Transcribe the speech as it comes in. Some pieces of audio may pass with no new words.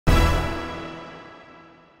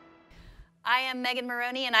I am Megan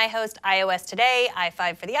Morrone, and I host iOS Today,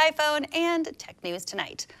 i5 for the iPhone, and Tech News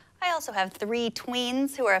Tonight. I also have 3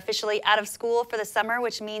 tweens who are officially out of school for the summer,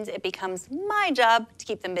 which means it becomes my job to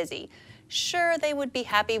keep them busy. Sure, they would be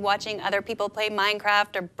happy watching other people play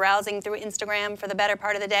Minecraft or browsing through Instagram for the better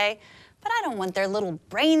part of the day, but I don't want their little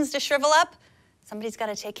brains to shrivel up. Somebody's got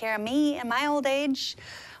to take care of me in my old age.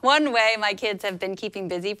 One way my kids have been keeping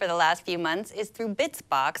busy for the last few months is through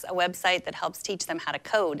BitsBox, a website that helps teach them how to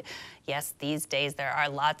code. Yes, these days there are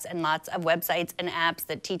lots and lots of websites and apps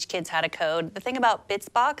that teach kids how to code. The thing about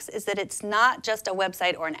BitsBox is that it's not just a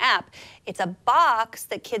website or an app. It's a box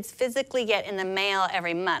that kids physically get in the mail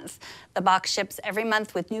every month. The box ships every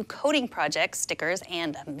month with new coding projects, stickers,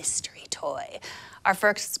 and a mystery toy. Our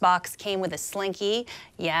first box came with a Slinky.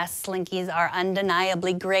 Yes, Slinkies are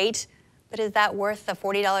undeniably great. But is that worth the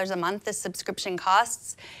 $40 a month this subscription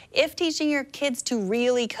costs? If teaching your kids to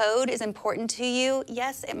really code is important to you,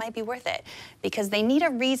 yes, it might be worth it, because they need a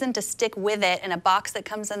reason to stick with it, and a box that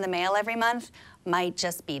comes in the mail every month might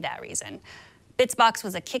just be that reason. BitsBox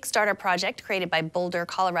was a Kickstarter project created by Boulder,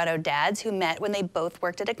 Colorado dads who met when they both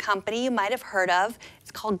worked at a company you might have heard of. It's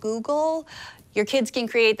called Google. Your kids can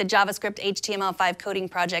create the JavaScript HTML5 coding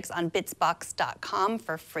projects on BitsBox.com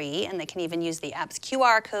for free, and they can even use the app's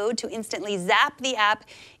QR code to instantly zap the app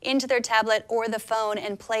into their tablet or the phone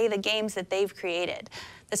and play the games that they've created.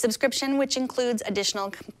 The subscription, which includes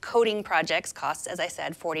additional coding projects, costs, as I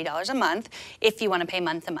said, $40 a month if you want to pay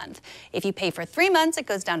month to month. If you pay for 3 months, it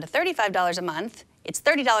goes down to $35 a month. It's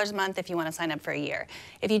 $30 a month if you want to sign up for a year.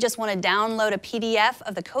 If you just want to download a PDF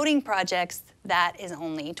of the coding projects, that is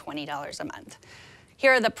only $20 a month.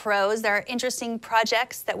 Here are the pros. There are interesting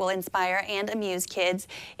projects that will inspire and amuse kids.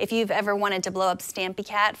 If you've ever wanted to blow up Stampy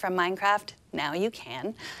Cat from Minecraft, now you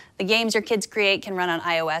can. The games your kids create can run on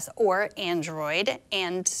iOS or Android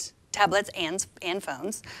and tablets and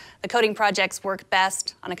phones. The coding projects work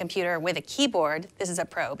best on a computer with a keyboard. This is a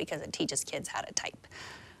pro because it teaches kids how to type.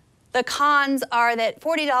 The cons are that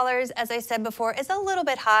 $40, as I said before, is a little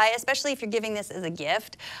bit high, especially if you're giving this as a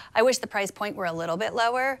gift. I wish the price point were a little bit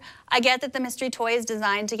lower. I get that the mystery toy is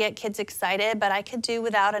designed to get kids excited, but I could do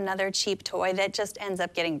without another cheap toy that just ends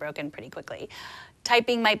up getting broken pretty quickly.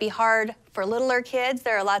 Typing might be hard for littler kids.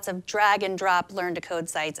 There are lots of drag and drop learn to code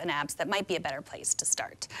sites and apps that might be a better place to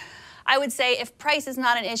start. I would say if price is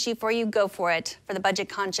not an issue for you, go for it. For the budget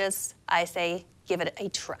conscious, I say give it a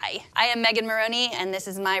try. I am Megan Morrone, and this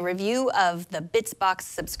is my review of the BitsBox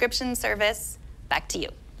subscription service. Back to you.